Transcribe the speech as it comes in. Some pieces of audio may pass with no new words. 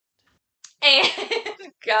And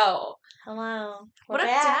go. Hello. What up,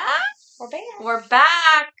 Dad? We're back. We're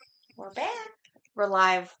back. We're back. We're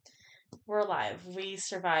live. We're live. We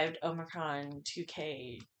survived Omicron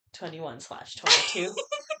 2K21/22.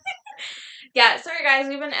 Yeah, sorry guys,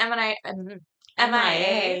 we've been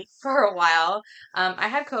MIA for a while. I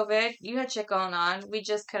had COVID. You had shit going on. We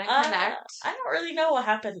just couldn't connect. I don't really know what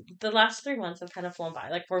happened. The last 3 months have kind of flown by.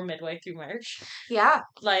 Like, we're midway through March. Yeah.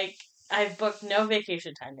 Like, I've booked no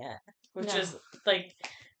vacation time yet. Which is, like,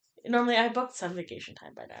 normally I booked some vacation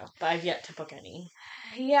time by now. But I've yet to book any.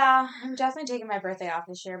 Yeah, I'm definitely taking my birthday off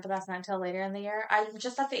this year, but that's not until later in the year. I'm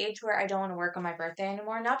just at the age where I don't want to work on my birthday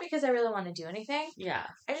anymore. Not because I really want to do anything. Yeah.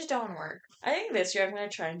 I just don't want to work. I think this year I'm going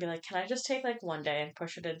to try and be like, can I just take like one day and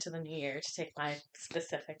push it into the new year to take my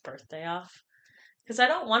specific birthday off? Because I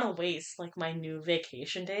don't want to waste like my new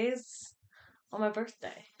vacation days on my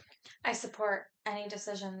birthday. I support any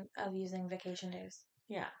decision of using vacation days.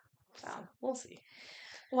 Yeah. So we'll see.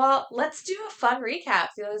 Well, let's do a fun recap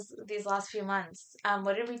these last few months.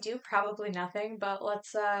 What did we do? Probably nothing, but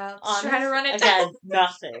let's try to run it down. Again,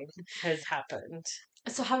 nothing has happened.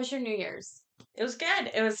 So how was your New Year's? It was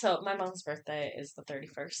good. It was my mom's birthday is the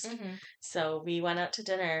 31st. Mm-hmm. So we went out to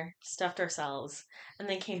dinner, stuffed ourselves, and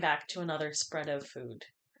then came back to another spread of food.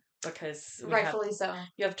 Because rightfully so.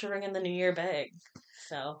 You have to ring in the New Year big.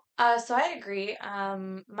 So so I agree.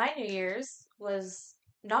 My New Year's was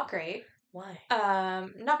not great. Why?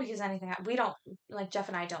 Not because anything. We don't, like, Jeff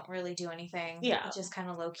and I don't really do anything. Yeah. Just kind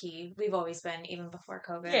of low key. We've always been, even before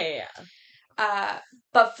COVID. Yeah.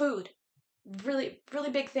 But food, really,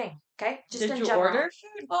 really big thing. Okay. Just did you order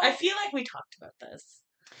food? Well, I feel like we talked about this.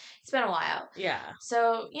 It's been a while. Yeah.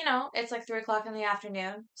 So, it's like 3:00 in the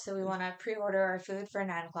afternoon. So we want to pre-order our food for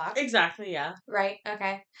 9:00. Exactly, yeah. Right,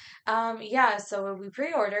 okay. Yeah, so we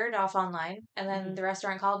pre-ordered off online, and then the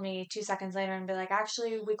restaurant called me 2 seconds later and be like,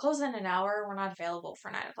 actually, we close in an hour. We're not available for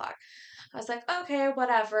 9:00. I was like, okay,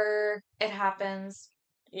 whatever. It happens.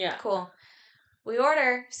 Yeah. Cool. We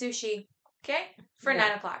order sushi, okay, for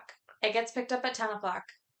 9:00. It gets picked up at 10:00.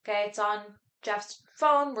 Okay, it's on Jeff's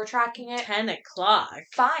phone. We're tracking it. 10:00.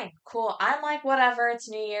 Fine. Cool. I'm like, whatever. It's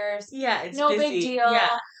New Year's. Yeah, it's no busy. big deal.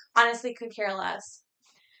 Yeah. Honestly, could care less.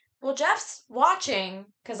 Well, Jeff's watching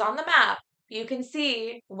because on the map you can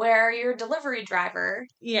see where your delivery driver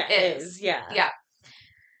is. Yeah. Yeah.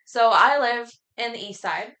 So I live in the east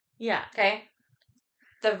side. Yeah. Okay.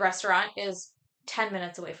 The restaurant is 10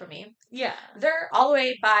 minutes away from me. Yeah. They're all the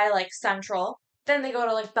way by like Central. Then they go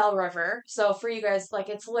to like Bell River. So for you guys, like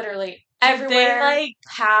it's literally everywhere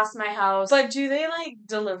past my house. But do they like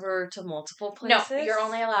deliver to multiple places? No, you're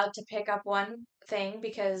only allowed to pick up one thing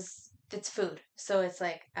because it's food. So it's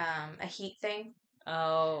like a heat thing.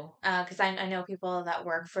 Oh. Because I know people that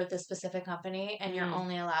work for this specific company, and you're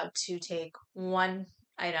only allowed to take one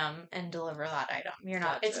item and deliver that item. You're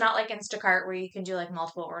not. Gotcha. It's not like Instacart where you can do like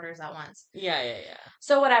multiple orders at once. Yeah.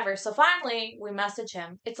 So whatever. So finally, we message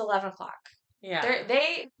him. It's 11:00. Yeah.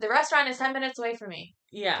 The restaurant is 10 minutes away from me.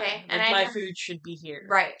 Yeah. Okay. And my food should be here.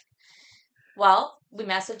 Right. Well, we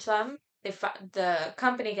message them. The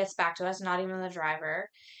company gets back to us, not even the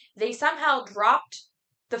driver. They somehow dropped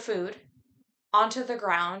the food onto the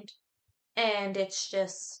ground, and it's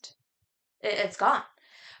gone.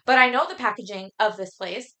 But I know the packaging of this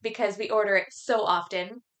place because we order it so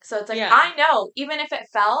often. So it's like, I know, even if it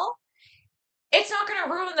fell, it's not going to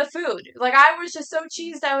ruin the food. Like, I was just so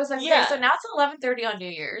cheesed. I was like, okay, so now it's 11:30 on New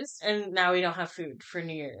Year's. And now we don't have food for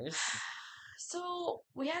New Year's. So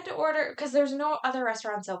we had to order, because there's no other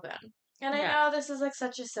restaurants open. And I know this is like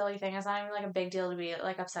such a silly thing. It's not even like a big deal to be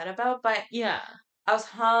like upset about, but I was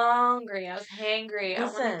hungry. I was hangry. I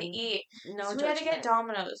wanted to eat. So we had to get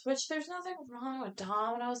Domino's, which there's nothing wrong with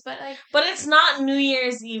Domino's, but like. But it's not New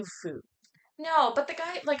Year's Eve food. No, but the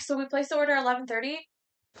guy, like, so we placed the order at 11:30.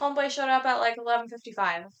 Homeboy showed up at like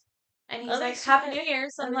 11:55. And he's like, Happy New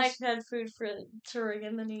Year's. I'm like, had food to ring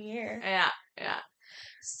in the new year. Yeah.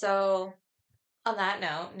 So, on that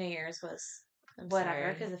note, New Year's was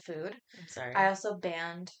whatever because of food. I'm sorry. I also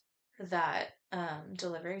banned that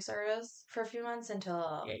delivery service for a few months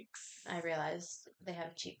until I realized they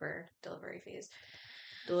have cheaper delivery fees.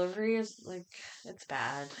 Delivery is like, it's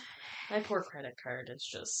bad. My poor credit card is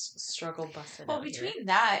just struggle busted. Well, between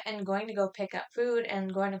that and going to go pick up food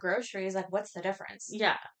and going to groceries, like, what's the difference?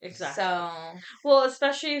 Yeah, exactly. So, well,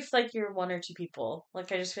 especially if like you're one or two people,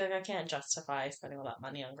 like I just feel like I can't justify spending all that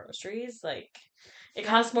money on groceries. Like, it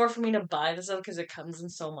costs more for me to buy this stuff because it comes in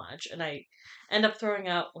so much, and I end up throwing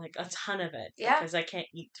out like a ton of it because I can't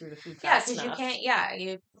eat through the food fast enough. You can't. Yeah,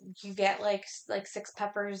 you get like 6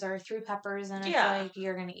 peppers or 3 peppers, and it's like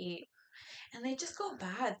you're gonna eat. And they just go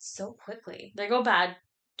bad so quickly. They go bad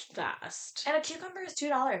fast. And a cucumber is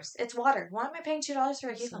 $2. It's water. Why am I paying $2 for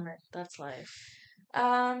a cucumber? That's life.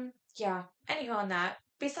 Yeah. Anyhow, on that.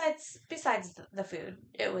 Besides the food,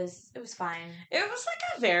 it was fine. It was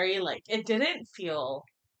like a very like it didn't feel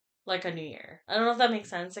like a New Year. I don't know if that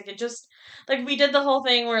makes sense. Like it just like we did the whole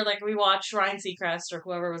thing where like we watched Ryan Seacrest or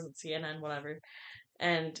whoever was at CNN, whatever,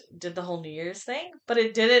 and did the whole New Year's thing, but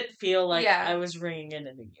it didn't feel like Yeah. I was ringing in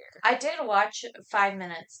a New Year. I did watch 5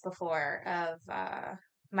 minutes before of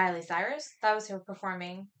Miley Cyrus. That was her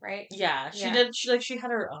performing, right? Yeah, she Yeah. did. She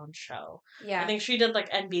had her own show. Yeah. I think she did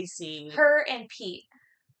like NBC. Her and Pete.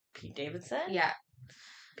 Pete Davidson. Yeah.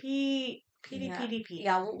 Pete.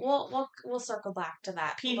 Yeah, we'll circle back to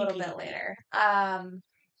that a little bit later.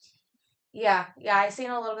 Yeah, I seen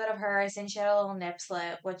a little bit of her. I seen she had a little nip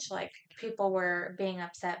slip, which like people were being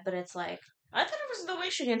upset, but it's like I thought it was the way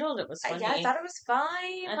she handled it was funny. yeah, I thought it was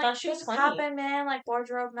fine. I like, thought she was things funny. happen, man. Like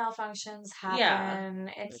wardrobe malfunctions happen.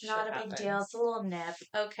 Yeah, It's not a big happens. deal. It's a little nip,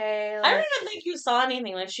 okay? I don't even think you saw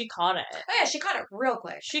anything. Like she caught it. Oh yeah, she caught it real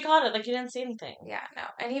quick. She caught it. Like you didn't see anything. Yeah, no.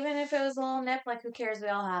 And even if it was a little nip, like who cares? We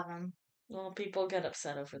all have them. Well, people get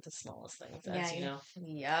upset over the smallest things, as you know.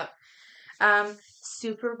 Yep.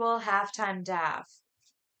 Super Bowl halftime daff.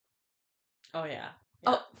 Oh yeah.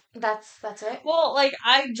 Oh, that's it. Well, like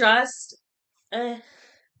I just, I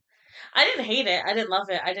didn't hate it. I didn't love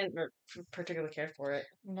it. I didn't particularly care for it.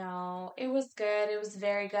 No, it was good. It was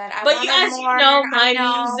very good. But as you know,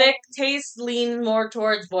 my music taste lean more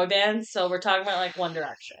towards boy bands, so we're talking about like One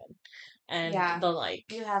Direction and the like.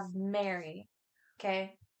 You have Mary,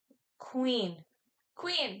 okay, Queen.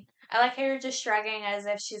 I like how you're just shrugging as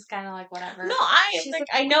if she's kind of like whatever. No,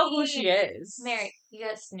 I know who she is. Mary, you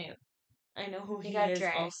got Snoop. I know who he is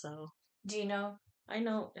Dre. Also. Do you know? I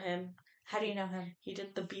know him. How do you know him? He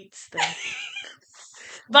did the Beats thing.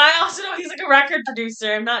 But I also know he's like a record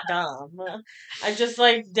producer. I'm not dumb. I just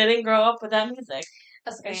like didn't grow up with that music.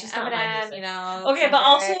 Okay, it's just not my music. You know. Okay, but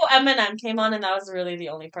also Eminem came on, and that was really the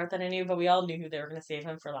only part that I knew. But we all knew who they were going to save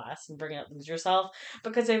him for last and bring out Lose Yourself.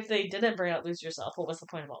 Because if they didn't bring out Lose Yourself, what was the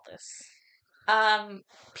point of all this?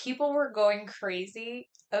 People were going crazy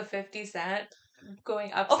of 50 Cent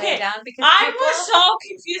going upside down because I was so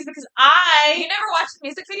confused because you never watched the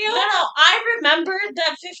music video? No, I remembered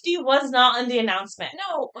that 50 was not in the announcement.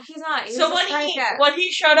 No, he's not. So when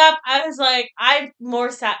he showed up, I was like, I more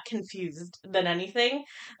sat confused than anything.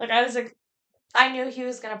 Like I was like, I knew he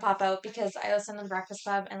was gonna pop out because I listened to the Breakfast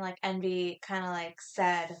Club and like Envy kind of like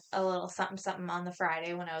said a little something on the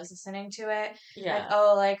Friday when I was listening to it. Yeah. Like,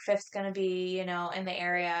 oh, like Fifth's gonna be, in the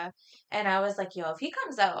area, and I was like, yo, if he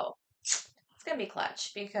comes out, it's gonna be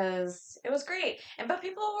clutch because it was great. But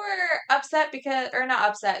people were upset or not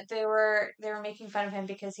upset. They were making fun of him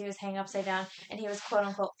because he was hanging upside down and he was quote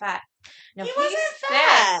unquote fat. No, he wasn't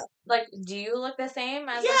fat. Like, do you look the same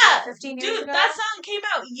as 15 years ago? Dude, that song came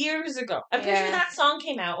out years ago. I'm pretty sure that song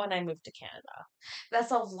came out when I moved to Canada.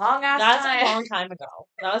 That's a long ass time. That's a long time ago.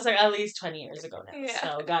 That was like at least 20 years ago now. Yeah.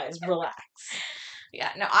 So guys, relax. Yeah,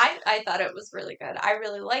 no, I thought it was really good. I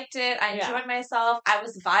really liked it. I enjoyed myself. I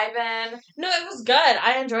was vibing. No, it was good.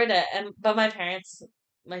 I enjoyed it. But my parents,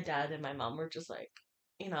 my dad and my mom were just like,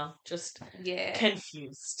 just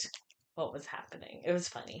confused what was happening. It was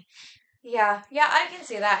funny. Yeah, I can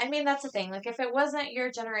see that. I mean, that's the thing. Like, if it wasn't your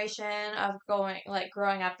generation of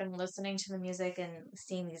growing up and listening to the music and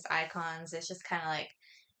seeing these icons, it's just kind of like,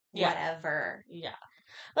 whatever. Yeah.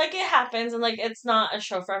 Like, it happens, and, like, it's not a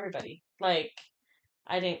show for everybody. Like,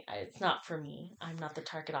 it's not for me. I'm not the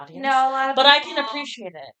target audience. No, a lot of people. But I can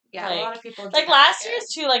appreciate it. Yeah, a lot of people do. Like, last year's,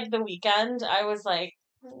 too, like, The Weeknd, I was like...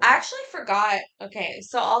 I actually forgot. Okay,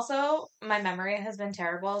 so also, my memory has been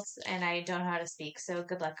terrible, and I don't know how to speak, so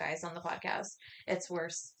good luck, guys, on the podcast. It's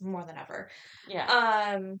worse more than ever.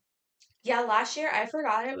 Yeah. Yeah, last year, I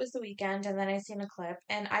forgot it was The Weeknd, and then I seen a clip,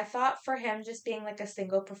 and I thought for him just being, like, a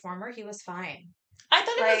single performer, he was fine. I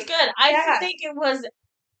thought it was good. I didn't think it was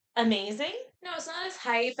amazing. No, it's not as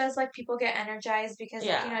hype as like people get energized because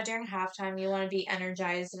like, during halftime you want to be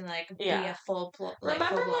energized and like be a full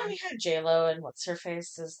Remember when we had J-Lo and what's her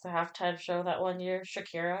face as the halftime show that one year,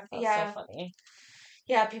 Shakira? That was so funny.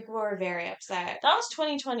 Yeah, people were very upset. That was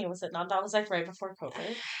 2020, was it not? That was like right before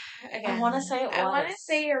COVID. Again, I want to say it was. I want to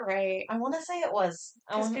say you're right. I want to say it was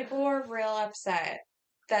because people were real upset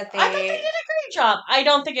that I thought they did a great job. I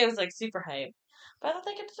don't think it was like super hype. But I don't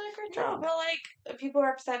think it did a great job. No, but like people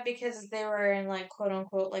were upset because they were in like quote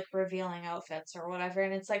unquote like revealing outfits or whatever,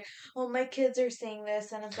 and it's like, oh, my kids are seeing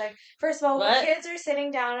this, and it's like, first of all, when kids are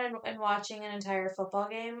sitting down and watching an entire football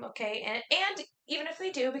game, okay, and even if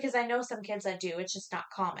they do, because I know some kids that do, it's just not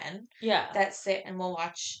common. Yeah. That sit and will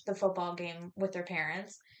watch the football game with their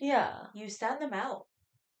parents. Yeah. You send them out.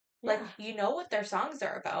 Like, Yeah. you know what their songs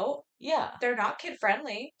are about. Yeah. They're not kid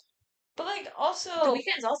friendly. But like The also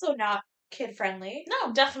Weeknd's also not kid friendly.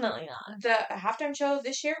 no, definitely not. The halftime show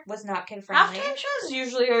this year was not kid friendly. Halftime shows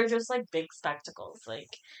usually are just like big spectacles. Like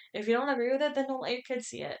if you don't agree with it, then don't let your kids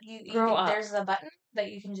see it. Grow up. There's a button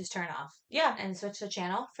that you can just turn off. Yeah. And switch the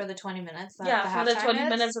channel for the 20 minutes that Yeah, the for the halftime 20 is.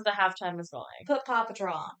 minutes that the halftime is going. Put Paw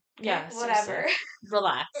Patrol on. Okay? Yeah, Whatever.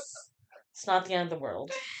 Relax. It's not the end of the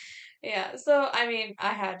world. Yeah, so I mean, I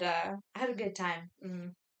had a good time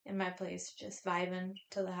in my place, just vibing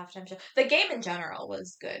to the halftime show. The game in general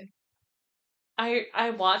was good. I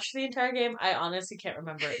watched the entire game. I honestly can't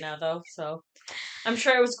remember it now though, so I'm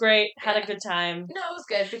sure it was great. Had a good time. No, it was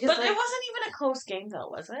good because But it wasn't even a close game though,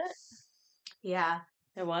 was it? Yeah.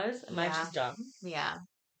 It was? Am I just dumb? Yeah.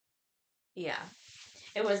 Yeah.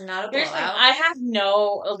 It was not a Here's the thing, blowout. I have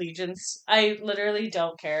no allegiance. I literally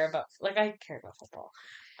don't care about I care about football.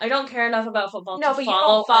 I don't care enough about football to but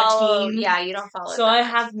follow a team. Yeah, you don't follow. So I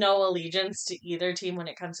have no allegiance to either team when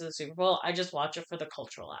it comes to the Super Bowl. I just watch it for the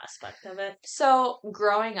cultural aspect of it. So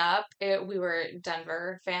growing up, we were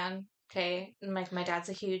Denver fan. Okay, like my dad's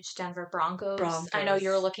a huge Denver Broncos. I know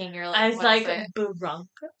you're looking. You're like, I was what like is it? Broncos.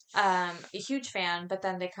 A huge fan, but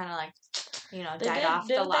then they kind of like, They died did, off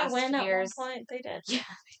the last win few years. At one point. They did. Yeah,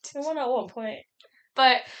 they won at one point.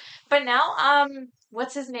 But now,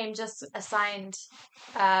 what's his name just assigned?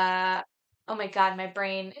 Oh my God, my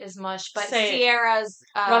brain is mush. But Sierra's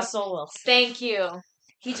Russell Wilson. Thank you.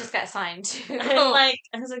 He just got signed too. I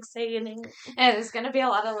was like saying, and there's gonna be a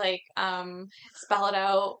lot of like spell it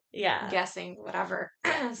out, guessing, whatever.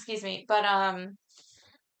 Excuse me, but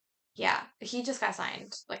yeah, he just got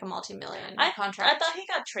signed like a multi-million contract. I thought he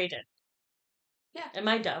got traded. Yeah. Am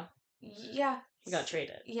I dumb? Yeah. He got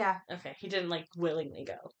traded. Yeah. Okay, he didn't like willingly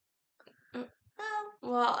go.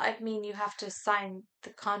 Well, I mean, you have to sign the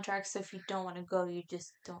contract, so if you don't want to go, you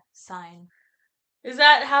just don't sign. Is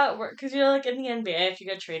that how it works? Because you're like in the NBA, if you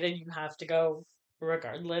get traded, you have to go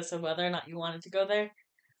regardless of whether or not you wanted to go there.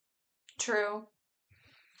 True.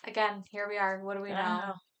 Again, here we are. What do we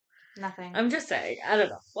know? Nothing. I'm just saying. I don't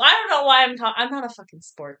know. Well, I don't know why I'm not a fucking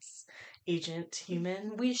sports agent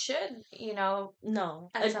human. We should, no.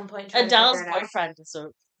 At some point, Adele's boyfriend is a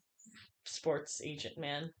sports agent,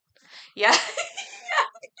 man. Yeah.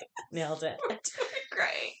 Nailed it.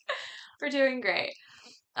 We're doing great.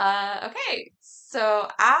 Okay. So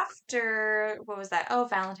after, what was that? Oh,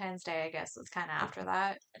 Valentine's Day, I guess, was kind of after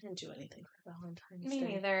that. I didn't do anything for Valentine's Day.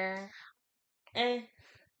 Me neither.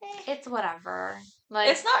 It's whatever. Like,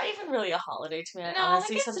 it's not even really a holiday to me. I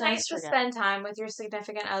honestly it's sometimes nice forget. to spend time with your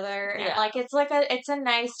significant other. Yeah. And it's a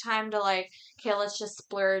nice time to like, okay, let's just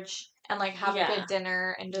splurge and like have a good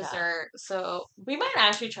dinner and dessert. So we might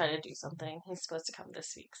actually try to do something. He's supposed to come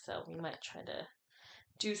this week, so we might try to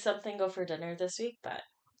do something, go for dinner this week, but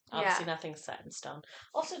obviously nothing's set in stone.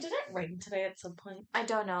 Also, did it rain today at some point? I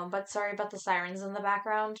don't know, but sorry about the sirens in the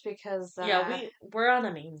background because we're on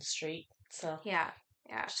a main street, so yeah.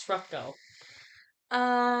 Just rough go.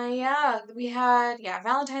 We had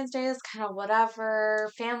Valentine's Day is kind of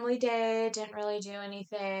whatever. Family Day didn't really do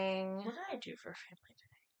anything. What did I do for Family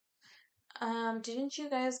Day? Didn't you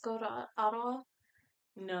guys go to Ottawa?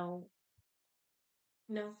 No.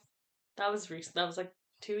 That was recent. That was like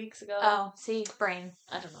 2 weeks ago. Oh, see, brain.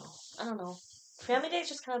 I don't know. Family Day is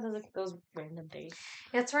just kind of like those random days.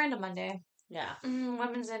 Yeah, it's Random Monday. Yeah.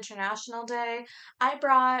 Women's International Day. I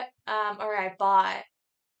bought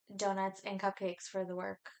donuts and cupcakes for the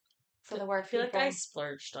work. I feel like I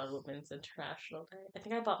splurged on Women's International Day. I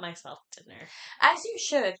think I bought myself dinner. As you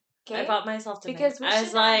should. Okay? I bought myself dinner. Because we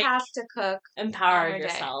should not have to cook. Empower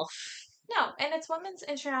yourself. No, and it's Women's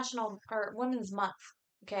International or Women's Month.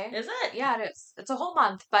 Okay? Is it? Yeah, it is. It's a whole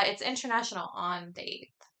month, but it's international on the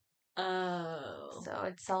 8th. Oh. So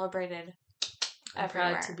it's celebrated I'm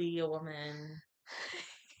everywhere. proud to be a woman.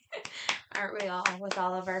 Aren't we all, with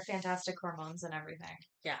all of our fantastic hormones and everything?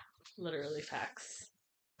 Yeah, literally facts.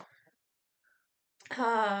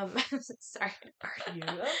 Sorry. Are you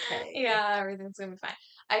okay? Yeah, everything's gonna be fine.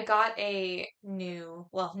 I got a new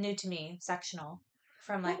to me sectional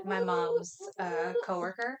from like my mom's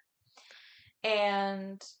coworker,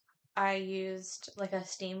 and I used like a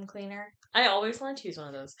steam cleaner. I always wanted to use one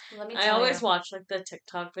of those. I always watch like the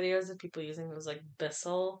TikTok videos of people using those like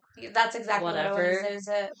Bissell. That's exactly what it was. It was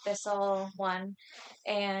a Bissell one.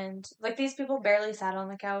 And like these people barely sat on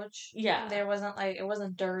the couch. Yeah. There wasn't it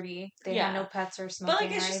wasn't dirty. They had no pets or smoking but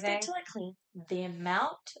like it's or just anything. good to like clean. The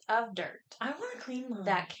amount of dirt I want to clean mine.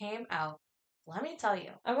 that came out let me tell you.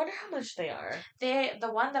 I wonder how much they are.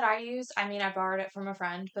 The one that I used, I mean, I borrowed it from a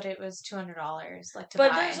friend, but it was $200, like, to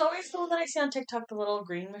But buy. there's always the one that I see on TikTok, the little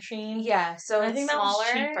green machine. Yeah, so And I it's think that was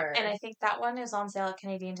smaller, cheaper. and I think that one is on sale at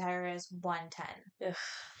Canadian Tire is $110. Ugh.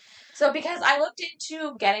 So because I looked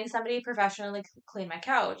into getting somebody professionally clean my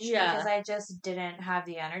couch Yeah. because I just didn't have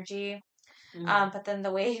the energy. Mm. But then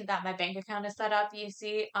the way that my bank account is set up, you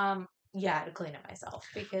see, yeah, I had to clean it myself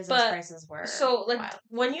because those But prices were so like wild.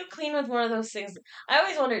 when you clean with one of those things, I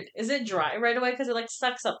always wondered, is it dry right away? Because it like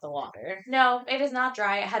sucks up the water. No, it is not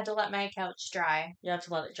dry. I had to let my couch dry. You have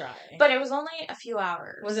to let it dry. But it was only a few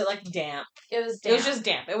hours. Was it like damp? It was It damp. was just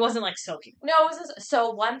damp. It wasn't like soaking. No, it was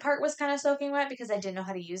so one part was kind of soaking wet because I didn't know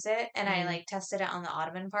how to use it, and I like tested it on the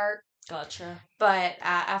ottoman part. Gotcha. But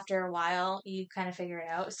after a while, you kind of figure it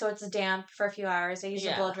out. So it's damp for a few hours. I used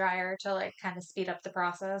a blow dryer to like kind of speed up the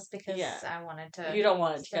process because I wanted to. You don't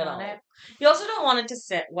want it to get on all. it. You also don't want it to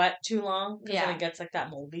sit wet too long because then Yeah. it gets like that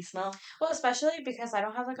moldy smell. Well, especially because I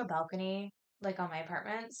don't have like a balcony like on my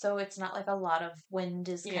apartment, so it's not like a lot of wind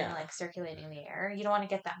is kind of like circulating the air. You don't want to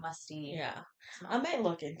get that musty. Yeah. smell. I might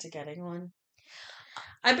look into getting one.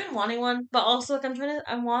 I've been wanting one, but also like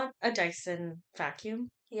I want a Dyson vacuum.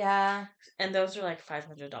 Yeah. And those are like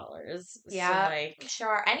 $500. Yeah. So like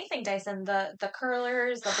sure. Anything Dyson, the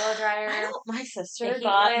curlers, the blow dryer. My sister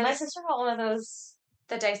got one of those.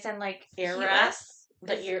 The Dyson like air heatless?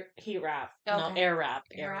 wrap. The heat wrap. Okay. No, air wrap.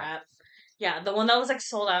 Yeah, the one that was like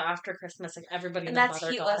sold out after Christmas. Like everybody and and that's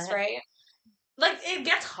mother heatless, got it. right? Like it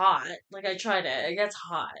gets hot. Like I tried it. It gets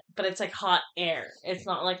hot, but it's like hot air. It's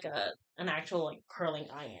not like an actual like curling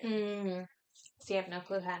iron. So you have no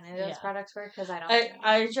clue how any of those products work because I don't.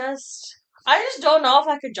 I just don't know if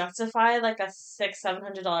I could justify like a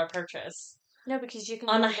 $600-$700 purchase. No, because you can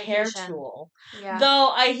on go a hair tool. Yeah. Though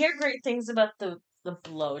I hear great things about the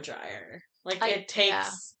blow dryer. Like it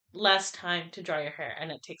takes less time to dry your hair and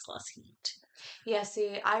it takes less heat. Yeah,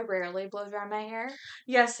 see, I rarely blow dry my hair.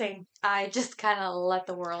 Yeah, same. I just kind of let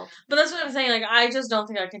the world. But that's what I'm saying. Like, I just don't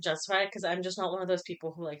think I can justify it because I'm just not one of those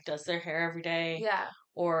people who like does their hair every day. Yeah.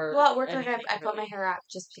 Or well, at work, like I put my hair up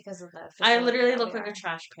just because of the. I literally look like a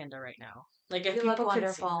trash panda right now. Like if you people look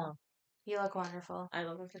wonderful. could see, no. You look wonderful. I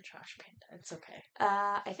look like a trash panda. It's okay.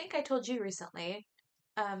 I think I told you recently,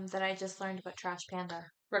 that I just learned about trash panda.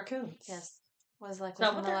 Raccoons. Yes. Was like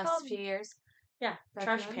within the last few years. Yeah,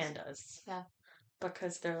 Raccoons? Trash pandas. Yeah.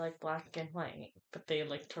 Because they're like black and white, but they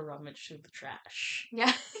like to rummage through the trash.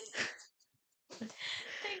 Yeah.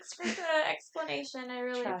 Thanks for the explanation. I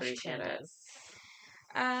really appreciate it.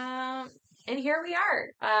 And here we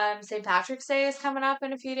are. St. Patrick's Day is coming up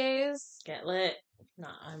in a few days. Get lit. No,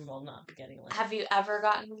 I will not be getting lit. Have you ever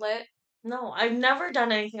gotten lit? No, I've never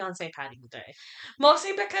done anything on St. Patty's Day.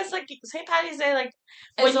 Mostly because, like, St. Patty's Day, like...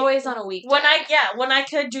 It was always on a weekday. When I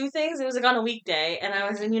could do things, it was, like, on a weekday. And I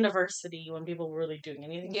was in university when people were really doing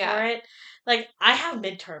anything for it. Like, I have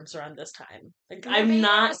midterms around this time. Like, I'm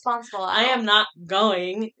not... responsible I am not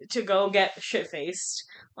going to go get shit-faced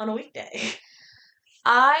on a weekday.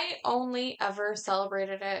 I only ever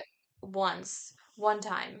celebrated it one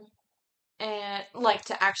time. And, like,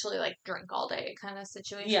 to actually, like, drink all day kind of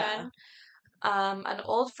situation. Yeah. An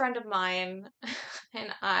old friend of mine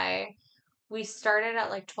and we started at,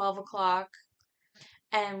 like, 12 o'clock.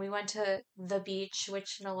 And we went to the beach,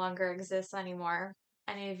 which no longer exists anymore.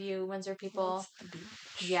 Any of you Windsor people? What's the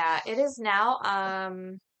beach? Yeah, it is now,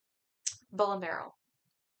 Bull and Barrel.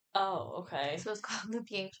 Oh, okay. So it's called the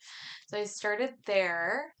beach. So I started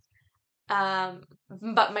there.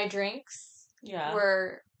 But my drinks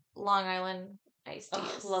were Long Island iced teas.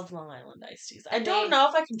 Oh, love Long Island iced teas. I don't know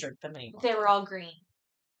if I can drink them anymore. They were all green.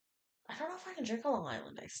 I don't know if I can drink a Long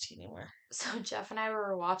Island iced tea anymore. So Jeff and I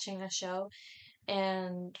were watching a show,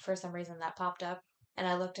 and for some reason that popped up, and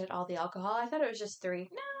I looked at all the alcohol. I thought it was just 3.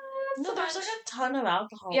 No, there's like a ton of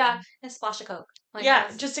alcohol. Yeah, and a splash of Coke. Like,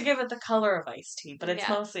 just to give it the color of iced tea, but it's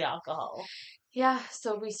mostly alcohol. Yeah,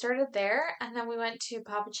 so we started there, and then we went to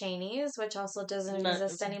Papa Cheney's, which also doesn't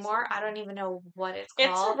exist anymore. I don't even know what it's called.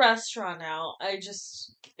 It's a restaurant now.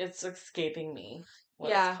 It's escaping me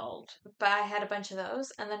what it's called. But I had a bunch of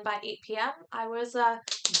those, and then by 8 p.m., I was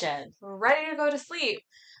dead, ready to go to sleep.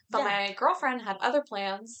 But my girlfriend had other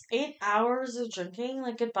plans. 8 hours of drinking?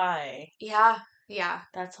 Like, goodbye. Yeah.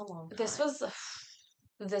 That's a long time.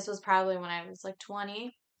 This was probably when I was, like,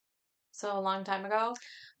 20. So a long time ago.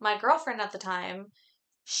 My girlfriend at the time,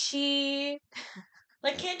 she...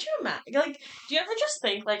 Like, can't you imagine? Like, do you ever just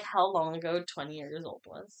think, like, how long ago 20 years old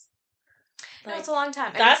was? Like, no, it's a long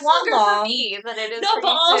time. That's longer for me than it is for you, but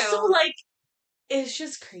also, like, it's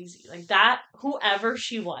just crazy. Like, that, whoever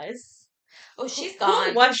she was, Oh, she's Who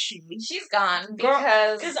gone. was she? She's gone Girl,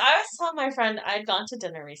 because because I was telling my friend I'd gone to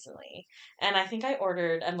dinner recently, and I think I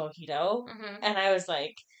ordered a mojito, Mhm. and I was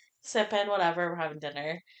like, sipping, whatever, we're having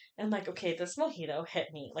dinner. And I'm like, okay, this mojito hit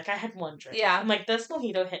me. Like, I had one drink. Yeah. I'm like, this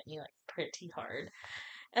mojito hit me, like, pretty hard.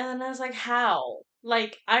 And then I was like, how?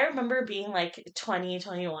 Like, I remember being like 20,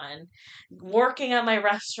 21, working at my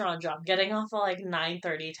restaurant job, getting off at like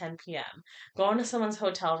 9:30, 10 p.m., going to someone's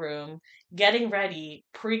hotel room, getting ready,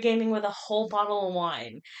 pre-gaming with a whole bottle of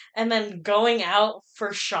wine, and then going out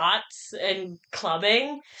for shots and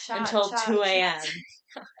clubbing until 2 a.m.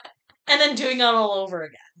 and then doing it all over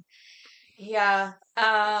again. Yeah.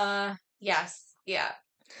 Yes. Yeah.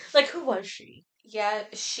 Like, who was she? Yeah,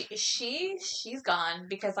 she's gone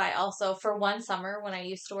because I also for one summer when I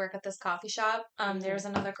used to work at this coffee shop, there was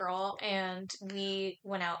another girl and we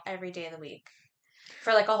went out every day of the week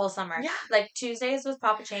for like a whole summer. Yeah. Like Tuesdays was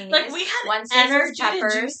Papa Cheney's. Like, we had Wednesdays was energy to do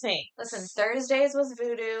Peppers. things. Listen, Thursdays was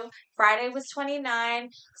Voodoo. Friday was 29.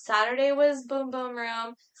 Saturday was Boom Boom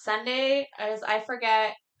Room. Sunday is I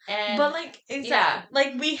forget. And But like, exactly. yeah.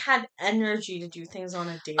 Like, we had energy to do things on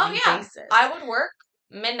a daily basis. I would work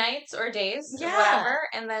midnights or days, Yeah. whatever,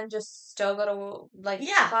 and then just still go to like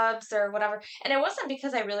Yeah. clubs or whatever. And it wasn't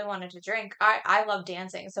because I really wanted to drink. I love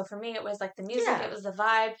dancing, so for me it was like the music, Yeah. it was the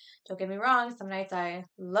vibe. Don't get me wrong, some nights I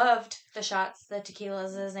loved the shots, the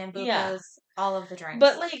tequilas, the Zambucas, Yeah. all of the drinks.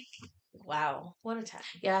 But like, wow, what a time.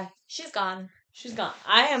 Yeah, she's gone. She's gone.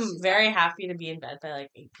 I am very happy to be in bed by like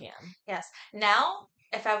 8 p.m. Yes. Now,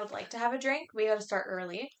 if I would like to have a drink, we got to start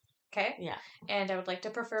early. Okay? Yeah. And I would like to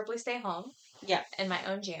preferably stay home. Yeah. In my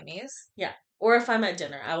own jammies. Yeah. Or if I'm at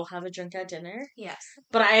dinner, I will have a drink at dinner. Yes.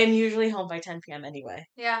 But I am usually home by 10 p.m. anyway.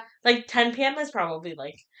 Yeah. Like, 10 p.m. is probably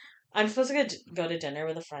like, I'm supposed to go to dinner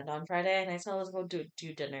with a friend on Friday, and I said, let's go do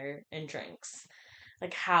dinner and drinks.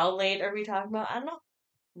 Like, how late are we talking about? I don't know.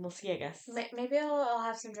 We'll see, I guess. Maybe I'll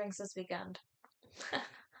have some drinks this weekend.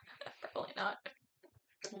 Probably not.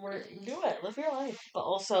 Do it. Live your life. But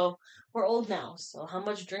also, we're old now, so how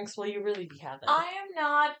much drinks will you really be having? I am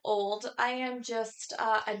not old. I am just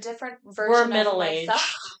a different version We're of middle-aged.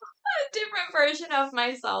 myself. A different version of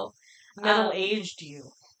myself. Middle-aged you.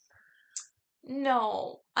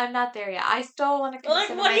 No, I'm not there yet. I still want to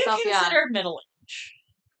consider Like, what do you myself consider middle-age?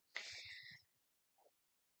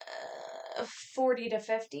 40 to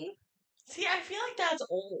 50. See, I feel like that's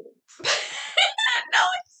old. No,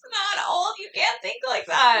 it's not old. You can't think like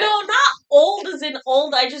that. No, not old as in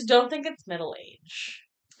old. I just don't think it's middle age.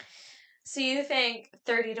 So you think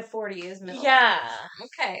 30 to 40 is middle Yeah. age?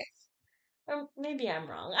 Okay. Or maybe I'm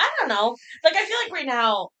wrong. I don't know. Like, I feel like right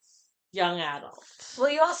now, young adult. Well,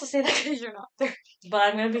 you also say that because you're not 30. But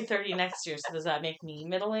I'm going to be 30 next year, so does that make me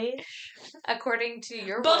middle age? According to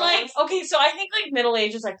your But, rules. like, okay, so I think, like, middle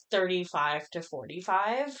age is, like, 35 to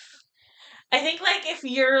 45. I think, like, if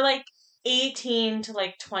you're, like, 18 to,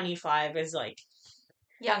 like, 25 is, like...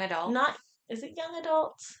 Young adult. Not... Is it young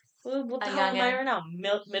adult? What the hell am I youngin'. right now?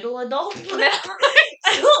 Middle adult?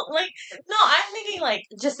 I don't, like... No, I'm thinking, like...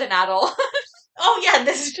 Just an adult. Oh, yeah,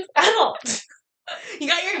 this is just adult. You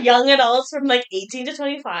got your young adults from, like, 18 to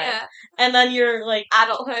 25. Yeah. And then you're, like...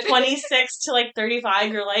 Adulthood. 26 to, like,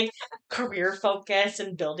 35, you're, like, career focused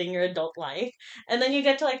and building your adult life. And then you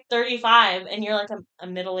get to, like, 35, and you're, like, a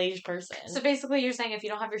middle-aged person. So basically you're saying if you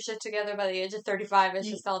don't have your shit together by the age of 35, it's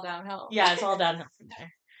just all downhill. Yeah, it's all downhill from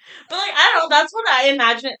there. But, like, I don't know, that's what I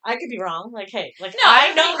imagine. I could be wrong. Like, hey, like, No,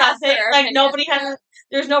 I know everybody has nothing. their Like, opinion. nobody has...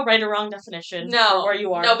 There's no right or wrong definition for where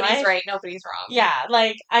you are. Nobody's right, nobody's wrong. Yeah,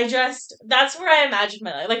 like, that's where I imagine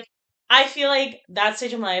my life. Like, I feel like that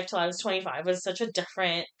stage of my life till I was 25 was such a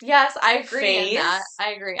different Yes, I agree phase. in that.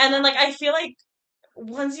 I agree. And then, like, I feel like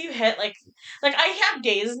once you hit, like, I have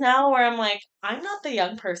days now where I'm like, I'm not the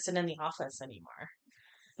young person in the office anymore.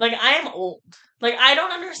 Like, I am old. Like, I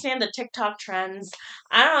don't understand the TikTok trends.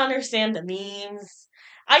 I don't understand the memes.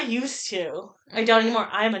 I used to. I don't anymore.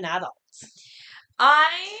 I'm an adult.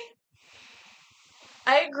 I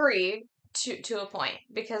agree to a point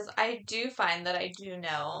because I do find that I do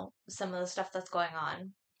know some of the stuff that's going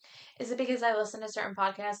on. Is it because I listen to certain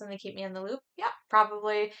podcasts and they keep me in the loop? Yeah,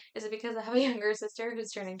 probably. Is it because I have a younger sister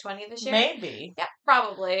who's turning 20 this year? Maybe. Yeah,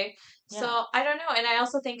 probably. Yeah. So, I don't know. And I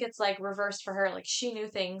also think it's like reversed for her. Like, she knew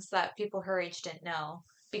things that people her age didn't know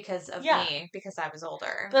because of me, because I was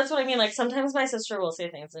older. That's what I mean. Like, sometimes my sister will say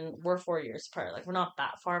things, and we're 4 years apart. Like, we're not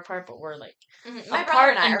that far apart, but we're, like, My brother apart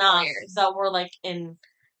and I are 4 enough years. that we're, like, in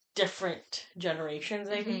different generations,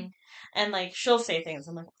 maybe. Mhm. And, like, she'll say things.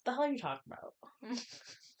 I'm like, what the hell are you talking about?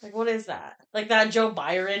 Like, what is that? Like, that Joe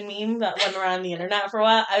Byron meme that went around the internet for a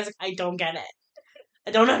while. I was like, I don't get it.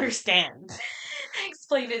 I don't understand.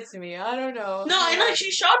 Explain it to me. I don't know. No, and like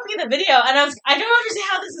she showed me the video, and I don't understand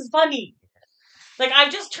how this is funny. Like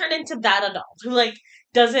I've just turned into that adult who like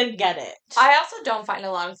doesn't get it. I also don't find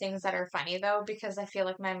a lot of things that are funny though, because I feel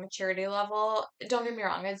like my maturity level, don't get me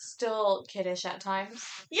wrong, it's still kiddish at times.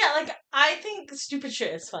 Yeah, like I think stupid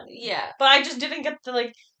shit is funny. Yeah. But I just didn't get to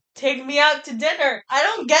like take me out to dinner. I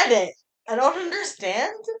don't get it. I don't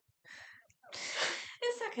understand.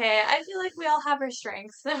 It's okay. I feel like we all have our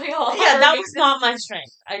strengths. And we all Yeah, have our that was weaknesses. not my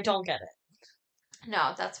strength. I don't get it.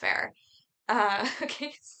 No, that's fair.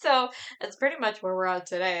 Okay, so that's pretty much where we're at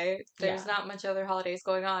today. There's Yeah. not much other holidays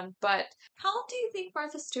going on, but how old do you think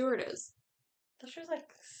Martha Stewart is? I thought she was like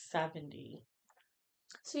 70.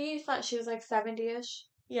 So you thought she was like 70-ish?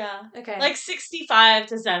 Yeah. Okay. Like 65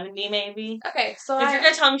 to 70 maybe. Okay, so If you're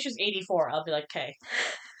gonna tell me she was 84, I'll be like, okay.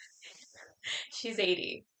 She's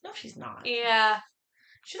 80. No, she's not. Yeah.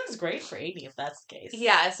 She looks great for 80 if that's the case.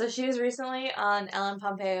 Yeah, so she was recently on Ellen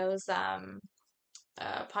Pompeo's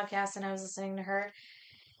podcast, and I was listening to her.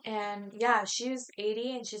 And yeah, she's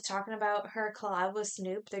 80 and she's talking about her collab with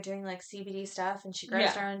Snoop. They're doing like CBD stuff, and she grows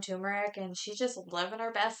Yeah. her own turmeric, and she's just living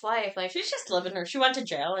her best life. Like, She's just living her. She went to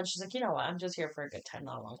jail and she's like, you know what? I'm just here for a good time,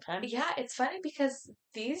 not a long time. yeah, it's funny because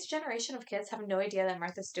these generation of kids have no idea that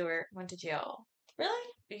Martha Stewart went to jail. Really?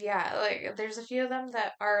 Yeah, like there's a few of them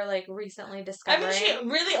that are like recently I discovering. mean, she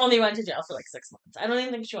really only went to jail for like 6 months. I don't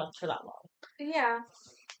even think she went for that long. Yeah,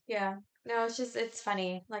 yeah. No, it's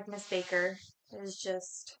funny. Like Miss Baker is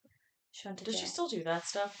just she went to Does jail. she still do that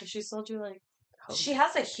stuff? Does she still do like? home She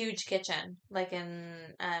has a stuff? huge kitchen, like in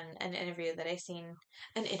an interview that I seen.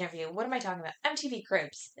 An interview. What am I talking about? MTV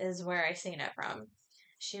Cribs is where I seen it from.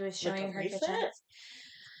 She was Like showing a her recent? kitchen.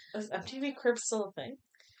 Is MTV Cribs still a thing?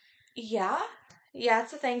 Yeah, yeah,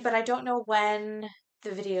 it's a thing, but I don't know when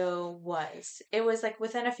the video was. It was like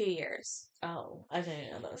within a few years. Oh, I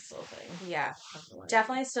didn't know that was still a thing. Yeah, Definitely.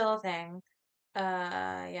 definitely still a thing.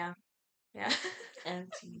 Yeah, yeah.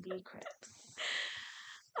 MTV Cribs.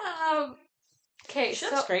 Okay, She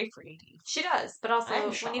so looks great for 80. she does, but also I'm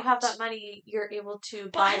when you have shocked. that money, you're able to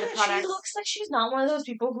But buy the products. she looks like she's not one of those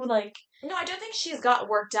people who like. No, I don't think she's got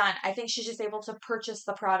work done. I think she's just able to purchase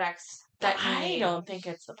the products that you I need. don't think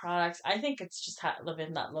it's the products. I think it's just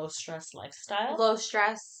living that low stress lifestyle. Low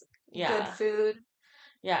stress, Yeah. good food.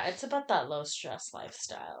 Yeah, it's about that low stress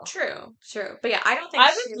lifestyle. True. But yeah, I don't think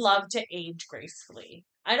I would love to age gracefully.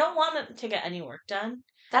 I don't want to get any work done.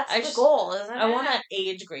 That's the goal, isn't it? I want to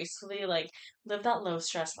age gracefully, like live that low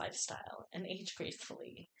stress lifestyle and age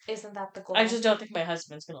gracefully. Isn't that the goal? I just don't think my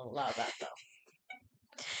husband's gonna allow that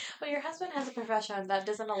though. Well, your husband has a profession that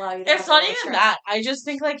doesn't allow you to It's have not low even stress. that. I just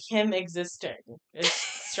think like him existing is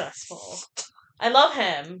stressful. I love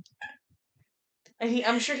him. And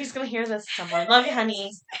I'm sure he's gonna hear this somewhere. Love you,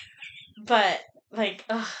 honey. But like,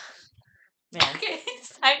 ugh, man. Okay,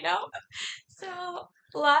 side note. So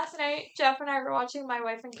last night, Jeff and I were watching My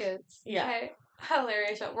Wife and Kids. Yeah. Okay,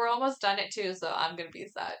 hilarious show. We're almost done it too, so I'm gonna be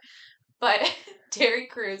sad. But Terry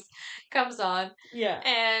Crews comes on, Yeah.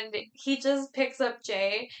 and he just picks up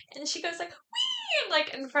Jay, and she goes like, "Wee!"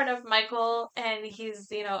 like in front of Michael, and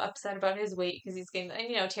he's upset about his weight because he's getting,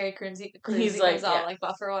 and Terry Crews He's comes like, all yeah. like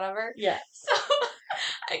buff or whatever. Yeah. So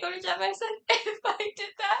I go to Jeff. I said, if I did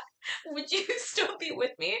that, would you still be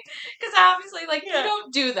with me? Because obviously, like, Yeah. you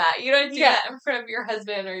don't do that. You don't do Yeah. that in front of your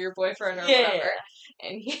husband or your boyfriend or Yeah, whatever. yeah.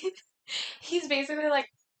 And he's basically like,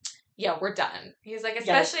 yeah, we're done. He's like,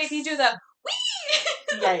 especially if you do the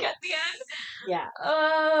wee like at the end. Yeah.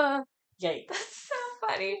 Yikes. That's so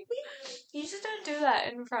funny. You just don't do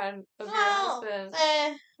that in front of your Well, husband.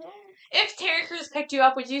 If Terry Crews picked you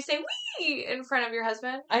up, would you say wee in front of your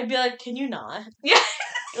husband? I'd be like, can you not? Yeah.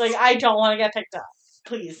 Like, I don't want to get picked up.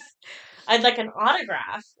 Please. I'd like an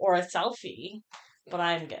autograph or a selfie, but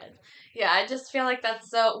I'm good. Yeah, I just feel like that's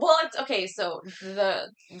so... Well, it's... Okay, so the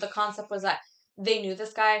concept was that they knew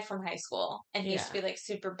this guy from high school, and he used to be, like,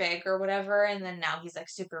 super big or whatever, and then now he's, like,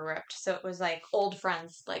 super ripped. So it was, like, old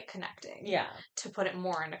friends, like, connecting. Yeah. To put it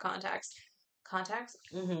more into context. Context?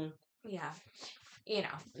 Mm-hmm. Yeah. You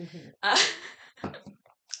know. Mm-hmm.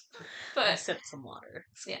 But... I sipped some water.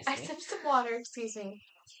 I sipped some water, excuse me.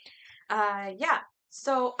 Yeah.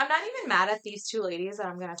 So I'm not even mad at these two ladies that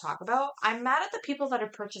I'm going to talk about. I'm mad at the people that are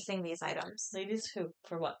purchasing these items. Ladies who?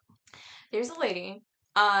 For what? There's a lady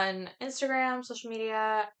on Instagram, social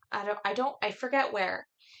media, I forget where,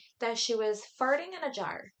 that she was farting in a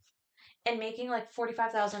jar and making like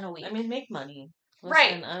 $45,000 a week. I mean, make money. Listen,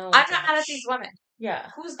 right. I'm not mad at these women. Yeah.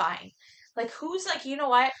 Who's buying? Like, who's like, you know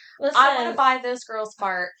what? Listen, I want to buy this girl's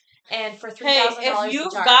fart, and for $3,000 hey, if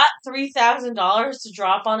you've got $3,000 to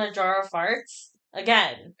drop on a jar of farts,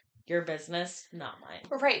 again, your business, not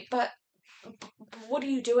mine. Right, but what are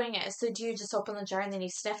you doing it? So do you just open the jar and then you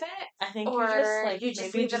sniff it? I think Or you just like you just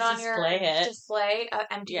maybe you leave it just on your display it. display, an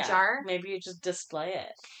empty jar? Maybe you just display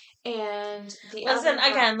it. And the Listen,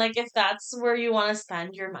 other again, like if that's where you want to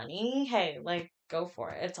spend your money, hey, like go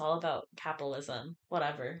for it. It's all about capitalism.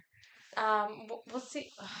 Whatever. we'll see.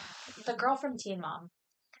 The girl from Teen Mom,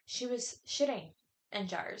 she was shitting in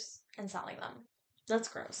jars and selling them. That's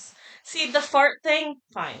gross. See, the fart thing,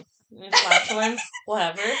 fine. Flatulence,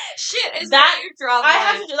 whatever. Shit, is that your drama? I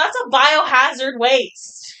have to do. That's a biohazard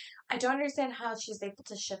waste. I don't understand how she's able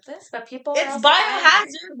to ship this, but people. It's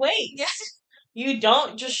biohazard waste. Yeah. You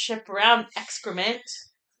don't just ship around excrement.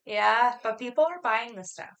 Yeah, but people are buying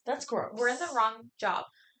this stuff. That's gross. We're in the wrong job.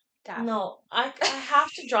 Dad. No, I have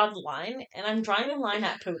to draw the line, and I'm drawing the line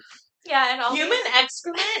at poop. Yeah, and all human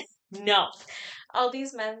excrement. No. All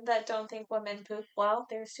these men that don't think women poop well,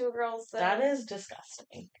 there's 2 girls that is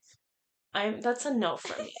disgusting. That's a no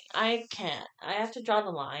for me. I can't. I have to draw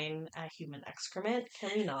the line at human excrement.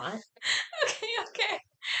 Can we not? Okay.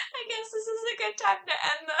 I guess this is a good time to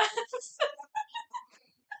end the episode.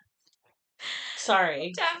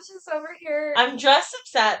 Sorry. Tab's just over here. I'm just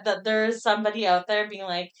upset that there's somebody out there being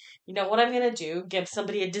like, you know what I'm gonna do? Give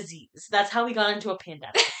somebody a disease. That's how we got into a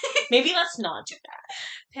pandemic. Maybe let's not do that.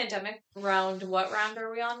 Pandemic round. What round are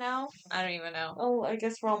we on now? I don't even know. Oh, I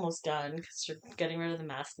guess we're almost done because you're getting rid of the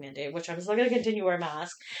mask mandate, which I'm still going to continue to wear a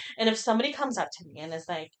mask. And if somebody comes up to me and is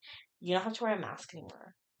like, you don't have to wear a mask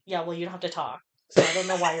anymore. Yeah, well, you don't have to talk. So I don't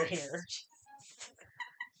know why you're here.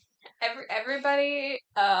 Everybody,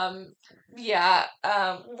 we're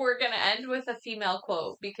going to end with a female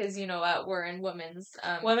quote because you know what? We're in Women's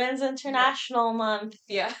International Month.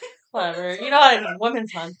 Yeah. Whatever. You know what I mean?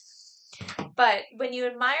 Women's Month. But when you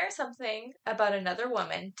admire something about another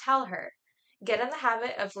woman, tell her. Get in the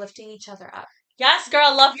habit of lifting each other up. Yes,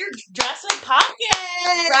 girl. Love your dress with pockets.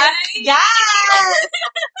 Right? Yes.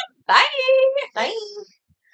 Bye. Bye.